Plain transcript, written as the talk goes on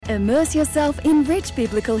Immerse yourself in rich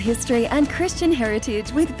biblical history and Christian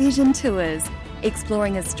heritage with Vision Tours,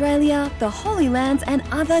 exploring Australia, the Holy Lands and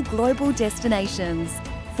other global destinations.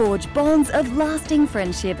 Forge bonds of lasting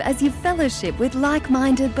friendship as you fellowship with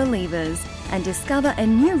like-minded believers and discover a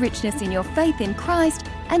new richness in your faith in Christ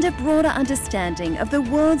and a broader understanding of the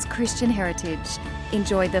world's Christian heritage.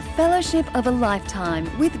 Enjoy the fellowship of a lifetime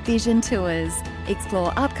with Vision Tours.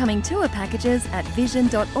 Explore upcoming tour packages at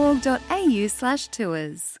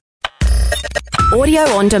vision.org.au/tours. Audio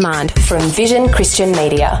on demand from Vision Christian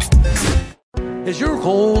Media. Is your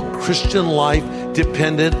whole Christian life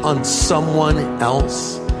dependent on someone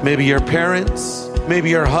else? Maybe your parents, maybe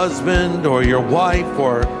your husband or your wife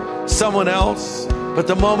or someone else. But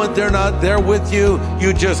the moment they're not there with you,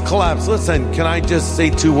 you just collapse. Listen, can I just say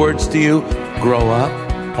two words to you? Grow up.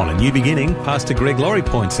 On A New Beginning, Pastor Greg Laurie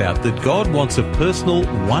points out that God wants a personal,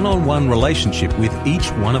 one-on-one relationship with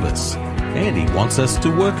each one of us. And He wants us to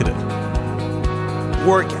work at it.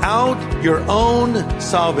 Work out your own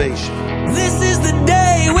salvation. This is the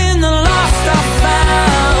day when the lost are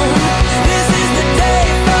found. This is the day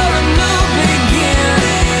for a new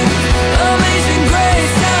beginning. Amazing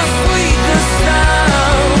grace, how sweet the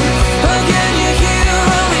sound. Again you hear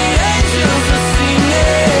all the angels are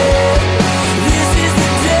singing. This is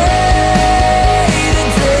the day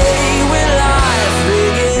when life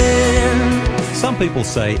begins. Some people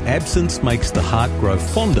say absence makes the heart grow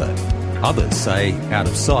fonder. Others say out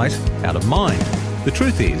of sight, out of mind. The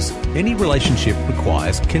truth is, any relationship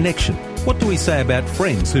requires connection. What do we say about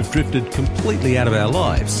friends who've drifted completely out of our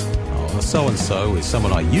lives? Oh, so-and-so is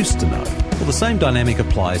someone I used to know. Well, the same dynamic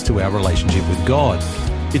applies to our relationship with God.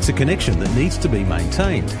 It's a connection that needs to be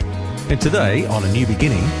maintained. And today, on A New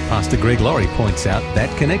Beginning, Pastor Greg Laurie points out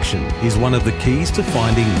that connection is one of the keys to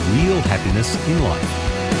finding real happiness in life.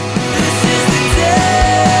 This is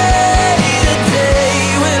the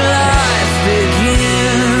day when life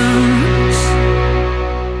begins.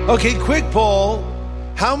 Okay, quick poll.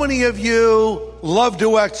 How many of you love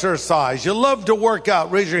to exercise? You love to work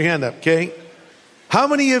out? Raise your hand up, okay? How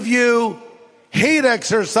many of you hate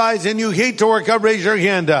exercise and you hate to work out? Raise your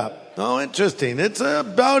hand up. Oh, interesting. It's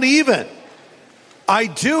about even. I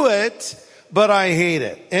do it, but I hate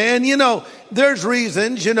it. And there's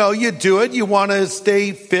reasons, you do it. You want to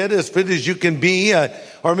stay fit as you can be.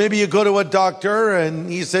 Or maybe you go to a doctor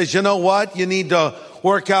and he says, you know what? You need to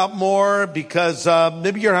work out more because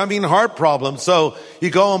maybe you're having heart problems. So you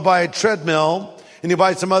go and buy a treadmill and you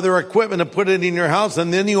buy some other equipment and put it in your house.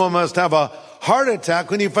 And then you almost have a heart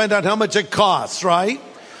attack when you find out how much it costs, right?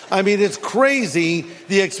 I mean, it's crazy,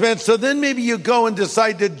 the expense. So then maybe you go and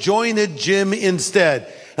decide to join a gym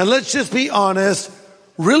instead. And let's just be honest,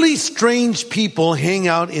 really strange people hang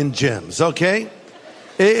out in gyms, okay?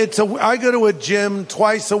 I go to a gym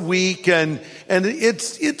twice a week and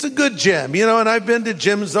it's a good gym, and I've been to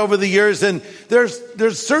gyms over the years and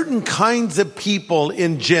there's certain kinds of people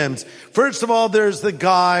in gyms. First of all, there's the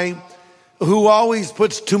guy who always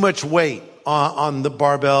puts too much weight on the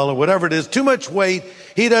barbell or whatever it is, too much weight.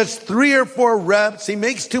 He does 3 or 4 reps. He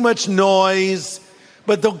makes too much noise.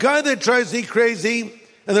 But the guy that drives me crazy,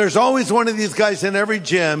 and there's always one of these guys in every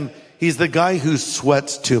gym, he's the guy who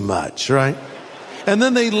sweats too much, right? And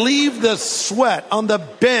then they leave the sweat on the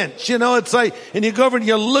bench, it's like, and you go over and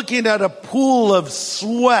you're looking at a pool of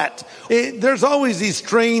sweat. There's always these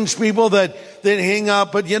strange people that hang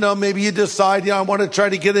out, but maybe you decide, I want to try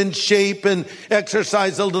to get in shape and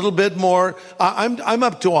exercise a little bit more. I'm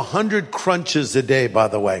up to 100 crunches a day, by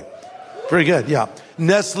the way. Pretty good, yeah.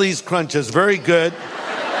 Nestle's crunches, very good.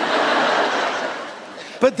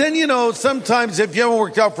 But then, sometimes if you haven't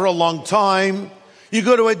worked out for a long time, you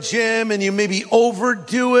go to a gym and you maybe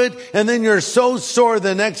overdo it, and then you're so sore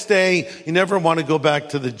the next day, you never want to go back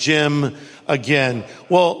to the gym again.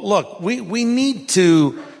 Well, look, we need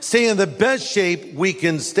to stay in the best shape we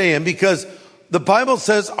can stay in because the Bible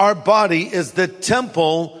says our body is the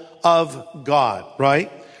temple of God, right?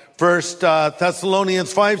 First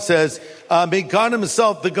Thessalonians 5 says, may God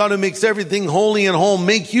himself, the God who makes everything holy and whole,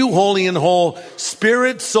 make you holy and whole,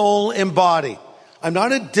 spirit, soul, and body. I'm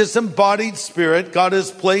not a disembodied spirit. God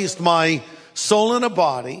has placed my soul in a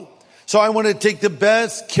body. So I want to take the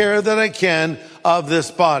best care that I can of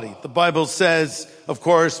this body. The Bible says, of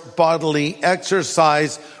course, bodily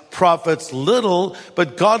exercise profits little,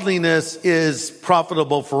 but godliness is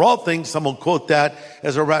profitable for all things. Some will quote that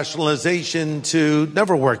as a rationalization to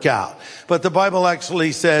never work out. But the Bible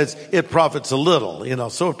actually says it profits a little,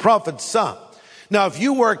 so it profits some. Now, if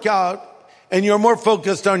you work out and you're more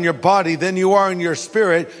focused on your body than you are on your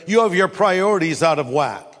spirit, you have your priorities out of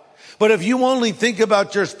whack. But if you only think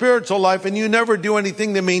about your spiritual life and you never do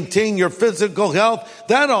anything to maintain your physical health,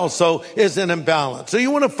 that also is an imbalance. So you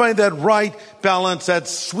want to find that right balance, that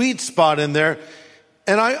sweet spot in there.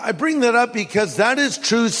 And I bring that up because that is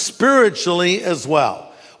true spiritually as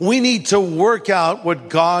well. We need to work out what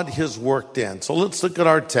God has worked in. So let's look at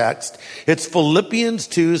our text. It's Philippians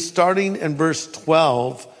 2, starting in verse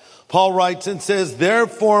 12. Paul writes and says,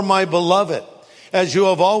 "Therefore, my beloved, as you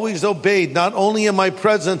have always obeyed, not only in my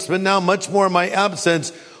presence, but now much more in my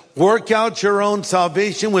absence, work out your own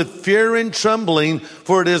salvation with fear and trembling,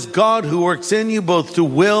 for it is God who works in you both to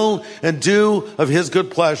will and do of his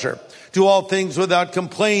good pleasure. Do all things without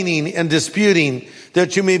complaining and disputing,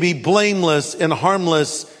 that you may be blameless and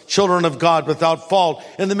harmless children of God without fault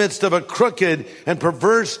in the midst of a crooked and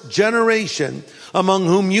perverse generation, among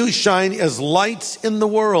whom you shine as lights in the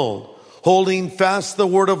world, holding fast the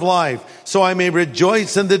word of life, so I may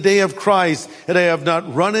rejoice in the day of Christ, that I have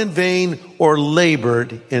not run in vain or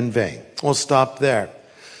labored in vain." We'll stop there.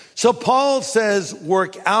 So Paul says,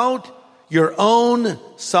 work out your own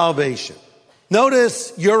salvation.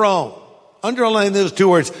 Notice your own. Underline those two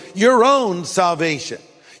words, your own salvation.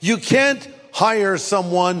 You can't hire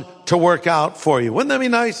someone to work out for you. Wouldn't that be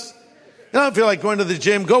nice? You don't feel like going to the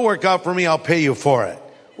gym, go work out for me, I'll pay you for it.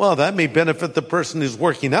 Well, that may benefit the person who's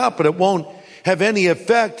working out, but it won't have any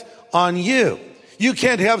effect on you. You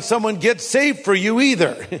can't have someone get saved for you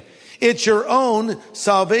either. It's your own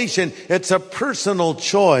salvation. It's a personal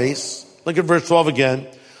choice. Look at verse 12 again.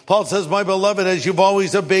 Paul says, "My beloved, as you've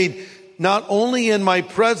always obeyed, not only in my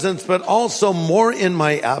presence, but also more in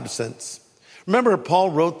my absence." Remember, Paul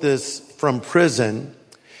wrote this from prison,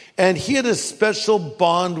 and he had a special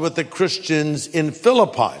bond with the Christians in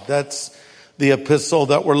Philippi. That's the epistle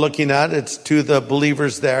that we're looking at. It's to the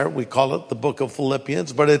believers there. We call it the book of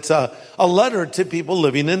Philippians, but it's a letter to people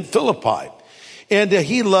living in Philippi. And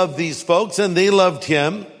he loved these folks, and they loved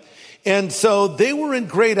him. And so they were in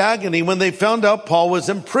great agony when they found out Paul was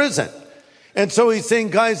in prison. And so he's saying,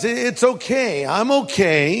 guys, it's okay. I'm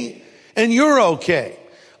okay, and you're okay.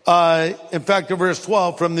 In fact, in verse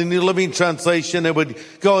 12 from the New Living Translation, it would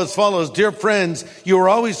go as follows. "Dear friends, you were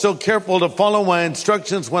always so careful to follow my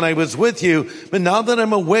instructions when I was with you. But now that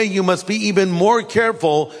I'm away, you must be even more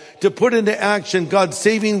careful to put into action God's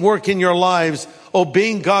saving work in your lives,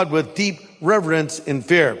 obeying God with deep reverence and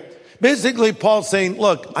fear." Basically, Paul's saying,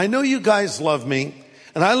 look, I know you guys love me,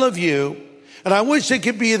 and I love you, and I wish I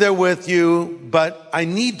could be there with you, but I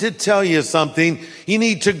need to tell you something. You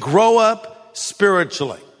need to grow up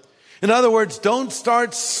spiritually. In other words, don't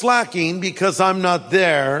start slacking because I'm not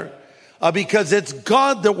there, because it's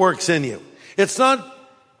God that works in you. It's not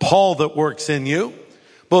Paul that works in you,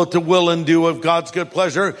 both to will and do of God's good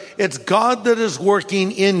pleasure. It's God that is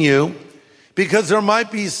working in you, because there might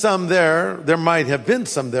be some there might have been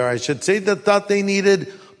some there, I should say, that thought they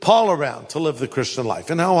needed Paul around to live the Christian life.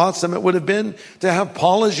 And how awesome it would have been to have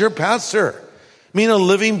Paul as your pastor. I mean, a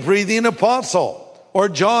living, breathing apostle, or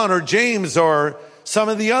John or James or some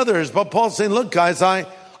of the others. But Paul's saying, look, guys, I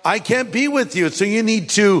can't be with you. So you need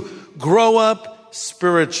to grow up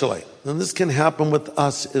spiritually. And this can happen with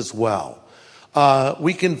us as well.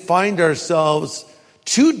 We can find ourselves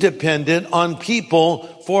too dependent on people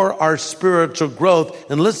for our spiritual growth.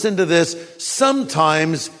 And listen to this.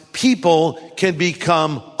 Sometimes people can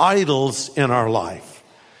become idols in our life.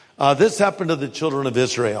 This happened to the children of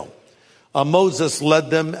Israel. Moses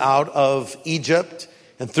led them out of Egypt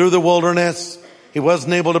and through the wilderness. He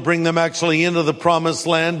wasn't able to bring them actually into the promised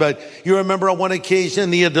land, but you remember on one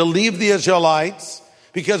occasion he had to leave the Israelites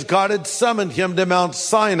because God had summoned him to Mount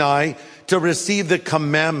Sinai to receive the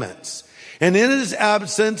commandments. And in his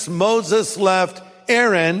absence, Moses left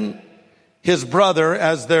Aaron, his brother,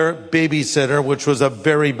 as their babysitter, which was a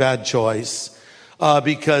very bad choice,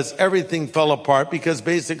 because everything fell apart. Because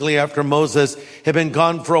basically after Moses had been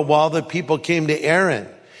gone for a while, the people came to Aaron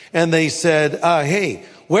and they said, hey,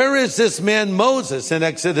 where is this man Moses in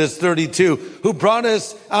Exodus 32 who brought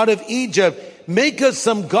us out of Egypt? Make us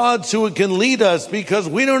some gods who can lead us, because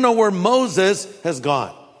we don't know where Moses has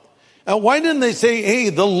gone. And why didn't they say,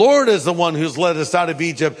 hey, the Lord is the one who's led us out of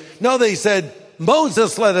Egypt? No, they said,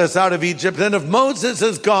 Moses led us out of Egypt. And if Moses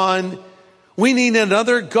is gone, we need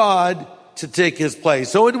another God to take his place.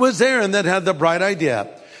 So it was Aaron that had the bright idea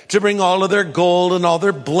to bring all of their gold and all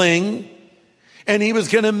their bling, and he was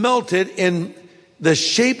going to melt it in the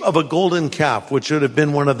shape of a golden calf, which would have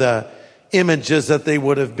been one of the images that they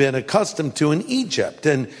would have been accustomed to in Egypt.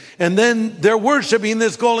 And then they're worshiping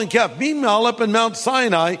this golden calf. Meanwhile, up in Mount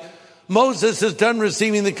Sinai, Moses is done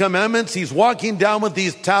receiving the commandments. He's walking down with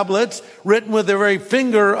these tablets written with the very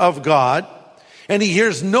finger of God. And he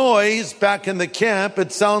hears noise back in the camp.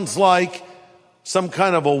 It sounds like some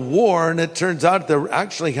kind of a war, and it turns out they're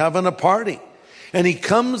actually having a party. And he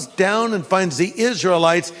comes down and finds the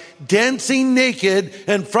Israelites dancing naked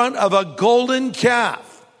in front of a golden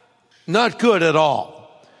calf. Not good at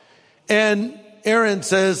all. And Aaron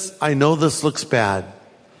says, I know this looks bad.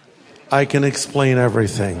 I can explain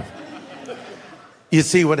everything. You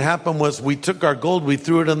see, what happened was we took our gold, we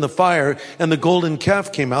threw it in the fire, and the golden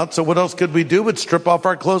calf came out. So what else could we do but strip off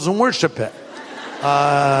our clothes and worship it?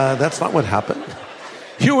 That's not what happened.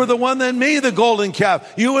 You were the one that made the golden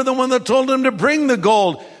calf. You were the one that told him to bring the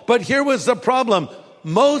gold. But here was the problem.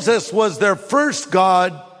 Moses was their first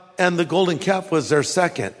god, and the golden calf was their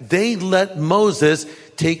second. They let Moses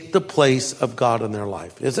take the place of God in their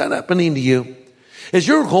life. Is that happening to you? Is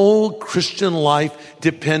your whole Christian life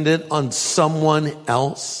dependent on someone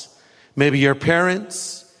else? Maybe your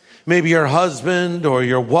parents, maybe your husband or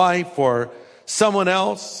your wife or someone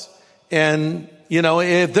else. And, you know,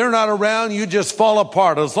 if they're not around, you just fall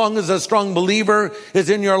apart. As long as a strong believer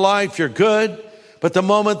is in your life, you're good. But the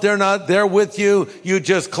moment they're not there with you, you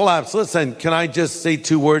just collapse. Listen, can I just say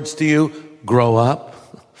 2 words to you? Grow up.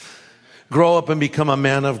 Grow up and become a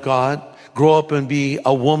man of God. Grow up and be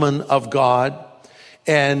a woman of God.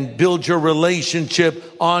 And build your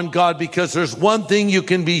relationship on God, because there's one thing you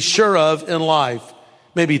can be sure of in life.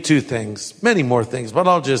 Maybe 2 things, many more things, but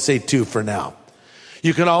I'll just say 2 for now.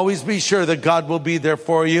 You can always be sure that God will be there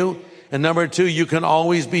for you. And number 2, you can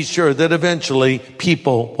always be sure that eventually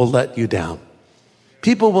people will let you down.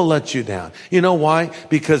 People will let you down. You know why?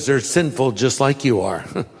 Because they're sinful just like you are.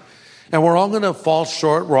 And we're all going to fall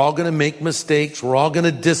short. We're all going to make mistakes. We're all going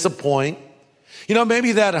to disappoint. You know,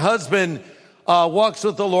 maybe that husband walks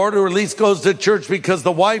with the Lord, or at least goes to church because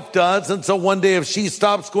the wife does. And so one day if she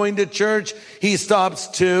stops going to church, he stops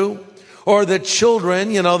too. Or the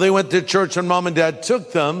children, you know, they went to church and mom and dad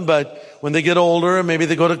took them, but when they get older and maybe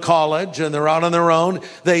they go to college and they're out on their own,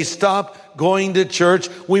 they stop going to church.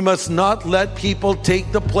 We must not let people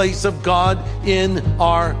take the place of God in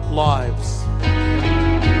our lives.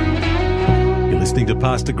 You're listening to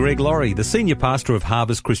Pastor Greg Laurie, the senior pastor of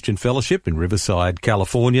Harvest Christian Fellowship in Riverside,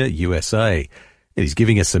 California, USA. And he's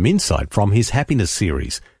giving us some insight from his Happiness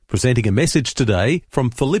series, presenting a message today from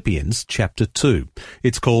Philippians chapter 2.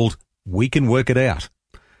 It's called We Can Work It Out.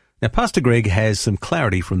 Now, Pastor Greg has some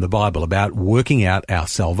clarity from the Bible about working out our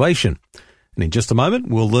salvation. And in just a moment,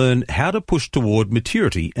 we'll learn how to push toward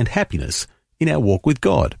maturity and happiness in our walk with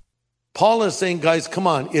God. Paul is saying, guys, come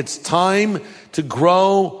on, it's time to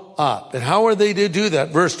grow up. And how are they to do that?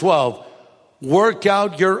 Verse 12, work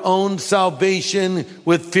out your own salvation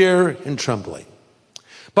with fear and trembling.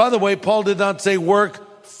 By the way, Paul did not say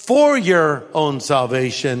work for your own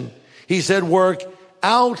salvation. He said work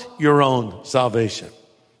out your own salvation.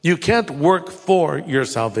 You can't work for your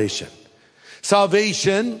salvation.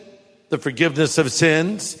 Salvation, the forgiveness of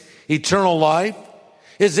sins, eternal life,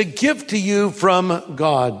 is a gift to you from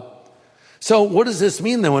God. So what does this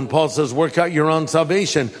mean then when Paul says work out your own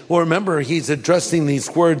salvation? Well, remember, he's addressing these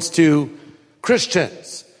words to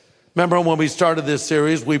Christians. Remember when we started this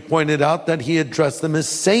series, we pointed out that he addressed them as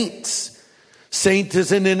saints. Saint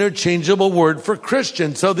is an interchangeable word for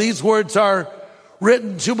Christian. So these words are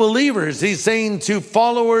written to believers. He's saying to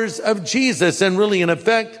followers of Jesus, and really in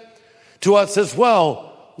effect to us as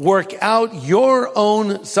well, work out your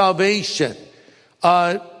own salvation.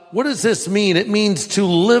 What does this mean? It means to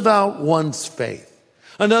live out one's faith.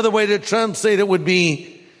 Another way to translate it would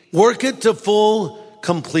be work it to full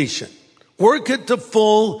completion. Work it to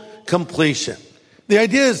full completion. The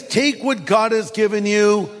idea is take what God has given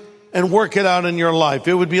you and work it out in your life.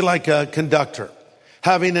 It would be like a conductor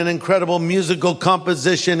having an incredible musical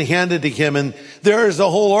composition handed to him, and there is a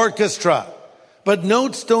whole orchestra. But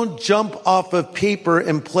notes don't jump off of paper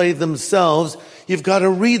and play themselves. You've got to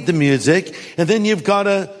read the music, and then you've got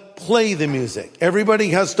to play the music. Everybody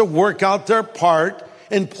has to work out their part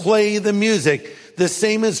and play the music. The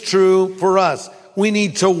same is true for us. We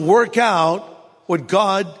need to work out what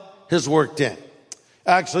God has worked in.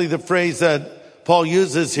 Actually, the phrase that Paul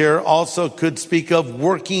uses here also could speak of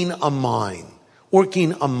working a mine.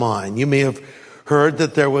 Working a mine. You may have heard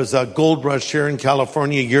that there was a gold rush here in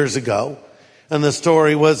California years ago. And the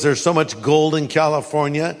story was there's so much gold in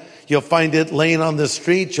California, you'll find it laying on the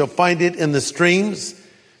streets, you'll find it in the streams.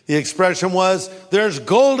 The expression was, there's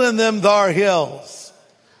gold in them thar hills.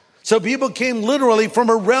 So people came literally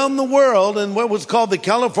from around the world in what was called the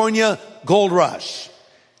California Gold Rush.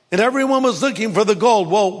 And everyone was looking for the gold.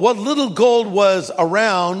 Well, what little gold was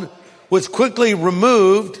around was quickly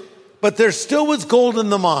removed, but there still was gold in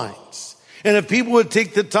the mines. And if people would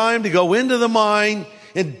take the time to go into the mine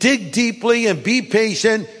and dig deeply and be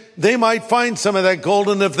patient, they might find some of that gold.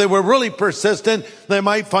 And if they were really persistent, they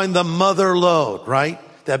might find the mother lode, right?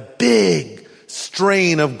 That big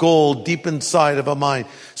strain of gold deep inside of a mine.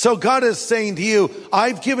 So God is saying to you,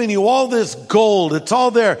 I've given you all this gold. It's all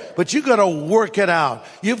there, but you got to work it out.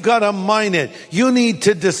 You've got to mine it. You need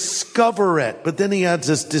to discover it. But then he adds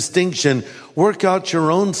this distinction: work out your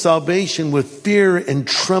own salvation with fear and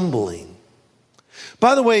trembling.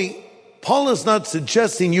 By the way, Paul is not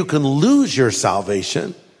suggesting you can lose your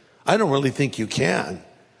salvation. I don't really think you can.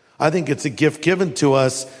 I think it's a gift given to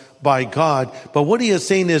us by God. But what he is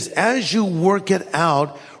saying is, as you work it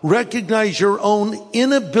out, recognize your own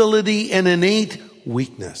inability and innate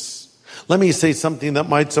weakness. Let me say something that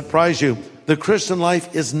might surprise you. The Christian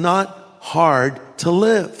life is not hard to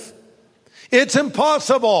live. It's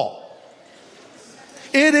impossible.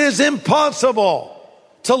 It is impossible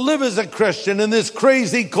to live as a Christian in this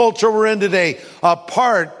crazy culture we're in today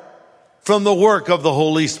apart from the work of the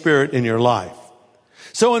Holy Spirit in your life.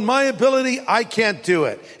 So in my ability, I can't do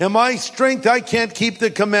it. In my strength, I can't keep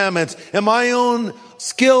the commandments. In my own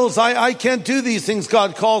skills, I can't do these things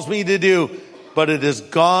God calls me to do. But it is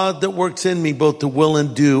God that works in me both to will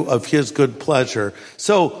and do of his good pleasure.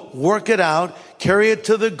 So work it out, carry it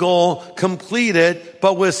to the goal, complete it,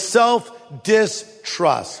 but with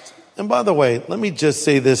self-distrust. And by the way, let me just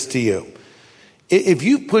say this to you. If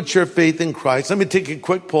you put your faith in Christ, let me take a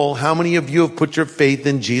quick poll. How many of you have put your faith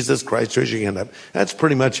in Jesus Christ? Raise your hand up. That's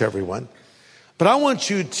pretty much everyone. But I want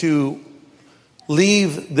you to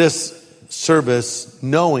leave this service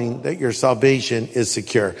knowing that your salvation is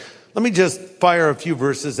secure. Let me just fire a few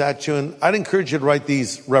verses at you, and I'd encourage you to write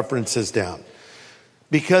these references down.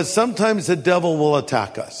 Because sometimes the devil will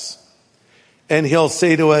attack us. And he'll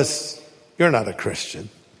say to us, you're not a Christian.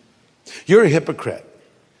 You're a hypocrite.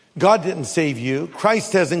 God didn't save you.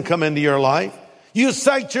 Christ hasn't come into your life. You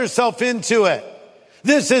psyched yourself into it.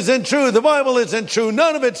 This isn't true. The Bible isn't true.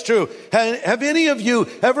 None of it's true. Have any of you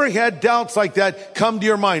ever had doubts like that come to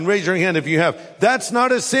your mind? Raise your hand if you have. That's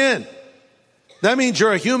not a sin. That means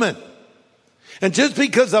you're a human. And just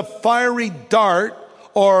because a fiery dart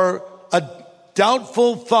or a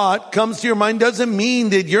doubtful thought comes to your mind doesn't mean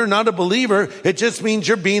that you're not a believer. It just means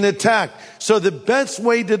you're being attacked. So the best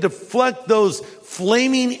way to deflect those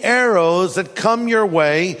flaming arrows that come your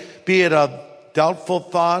way, be it a doubtful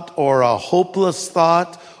thought or a hopeless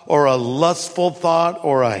thought or a lustful thought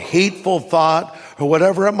or a hateful thought or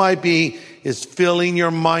whatever it might be, is filling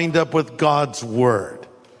your mind up with God's word.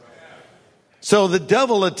 So the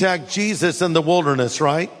devil attacked Jesus in the wilderness,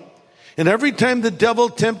 right? And every time the devil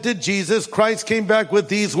tempted Jesus, Christ came back with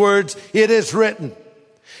these words, it is written.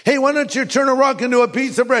 Hey, why don't you turn a rock into a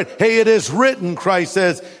piece of bread? Hey, it is written, Christ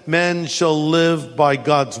says, men shall live by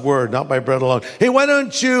God's word, not by bread alone. Hey, why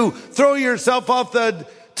don't you throw yourself off the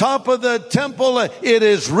top of the temple? It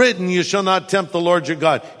is written, you shall not tempt the Lord your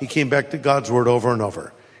God. He came back to God's word over and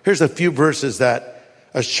over. Here's a few verses that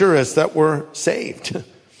assure us that we're saved.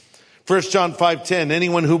 1 John 5:10,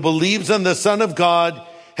 anyone who believes in the Son of God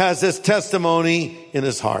has this testimony in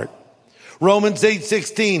his heart. Romans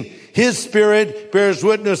 8:16, his spirit bears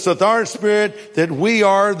witness with our spirit that we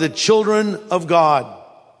are the children of God.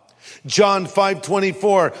 John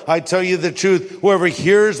 5:24, I tell you the truth, whoever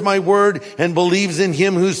hears my word and believes in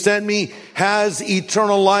him who sent me has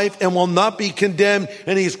eternal life and will not be condemned,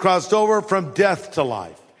 and he's crossed over from death to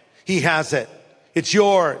life. He has it. It's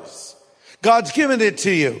yours. God's given it to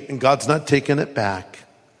you, and God's not taking it back.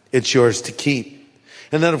 It's yours to keep.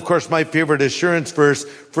 And then, of course, my favorite assurance verse,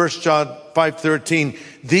 1 John 5:13.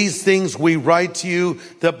 These things we write to you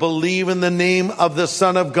that believe in the name of the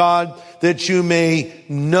Son of God, that you may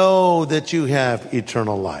know that you have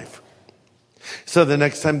eternal life. So the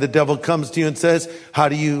next time the devil comes to you and says, how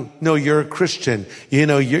do you know you're a Christian? You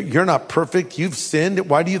know, you're not perfect. You've sinned.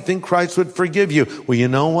 Why do you think Christ would forgive you? Well, you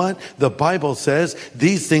know what? The Bible says,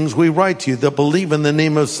 these things we write to you that believe in the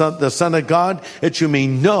name of the Son of God, that you may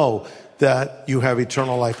know that you have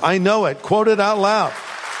eternal life. I know it. Quote it out loud.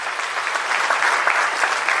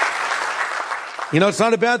 You know, it's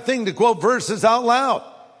not a bad thing to quote verses out loud.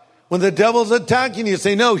 When the devil's attacking you,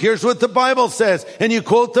 say, no, here's what the Bible says. And you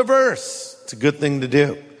quote the verse. It's a good thing to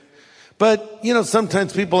do. But, you know,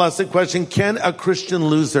 sometimes people ask the question, can a Christian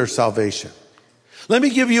lose their salvation? Let me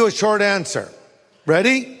give you a short answer.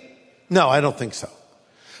 Ready? No, I don't think so.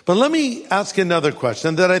 But let me ask another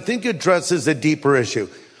question that I think addresses a deeper issue.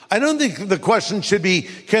 I don't think the question should be,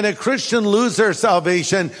 can a Christian lose their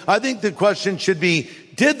salvation? I think the question should be,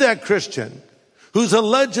 did that Christian who's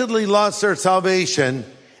allegedly lost their salvation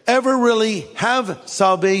ever really have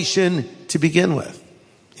salvation to begin with?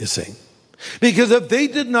 You see. Because if they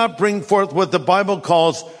did not bring forth what the Bible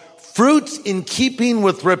calls fruits in keeping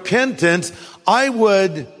with repentance, I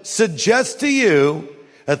would suggest to you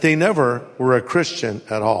that they never were a Christian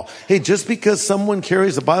at all. Hey, just because someone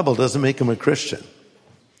carries a Bible doesn't make them a Christian.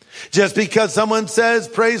 Just because someone says,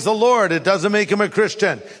 praise the Lord, it doesn't make him a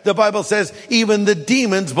Christian. The Bible says even the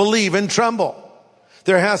demons believe and tremble.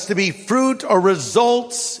 There has to be fruit or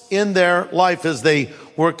results in their life as they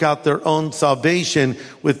work out their own salvation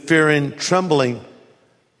with fear and trembling.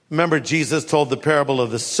 Remember, Jesus told the parable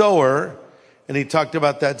of the sower, and he talked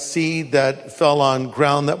about that seed that fell on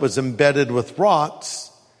ground that was embedded with rocks.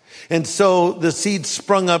 And so the seed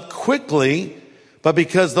sprung up quickly, but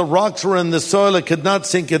because the rocks were in the soil, it could not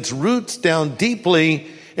sink its roots down deeply,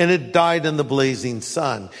 and it died in the blazing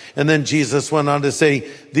sun. And then Jesus went on to say,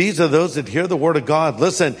 these are those that hear the word of God,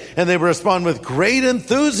 listen, and they respond with great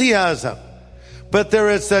enthusiasm. But there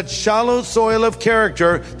is that shallow soil of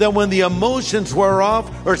character that when the emotions wear off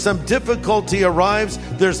or some difficulty arrives,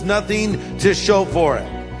 there's nothing to show for it.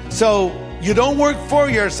 So you don't work for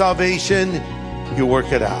your salvation, you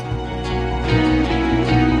work it out.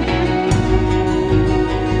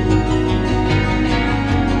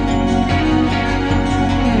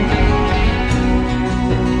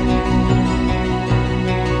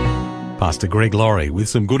 Pastor Greg Laurie with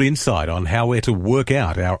some good insight on how we're to work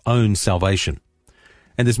out our own salvation.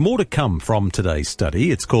 And there's more to come from today's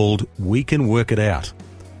study. It's called We Can Work It Out.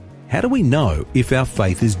 How do we know if our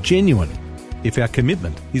faith is genuine, if our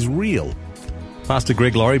commitment is real? Pastor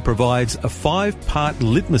Greg Laurie provides a 5-part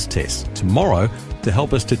litmus test tomorrow to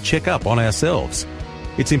help us to check up on ourselves.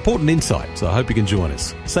 It's important insight, so I hope you can join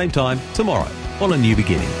us. Same time tomorrow on A New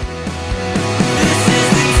Beginning. This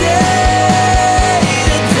is the day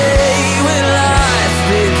when life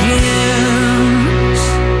begins.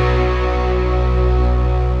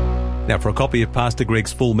 Now, for a copy of Pastor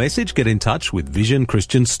Greg's full message, get in touch with Vision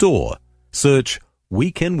Christian Store. Search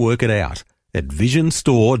We Can Work It Out at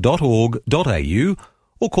visionstore.org.au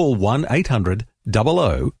or call 1-800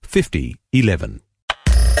 00 50 11.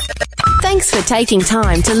 Thanks for taking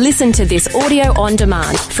time to listen to this audio on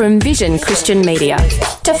demand from Vision Christian Media.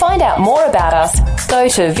 To find out more about us, go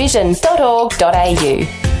to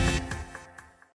vision.org.au.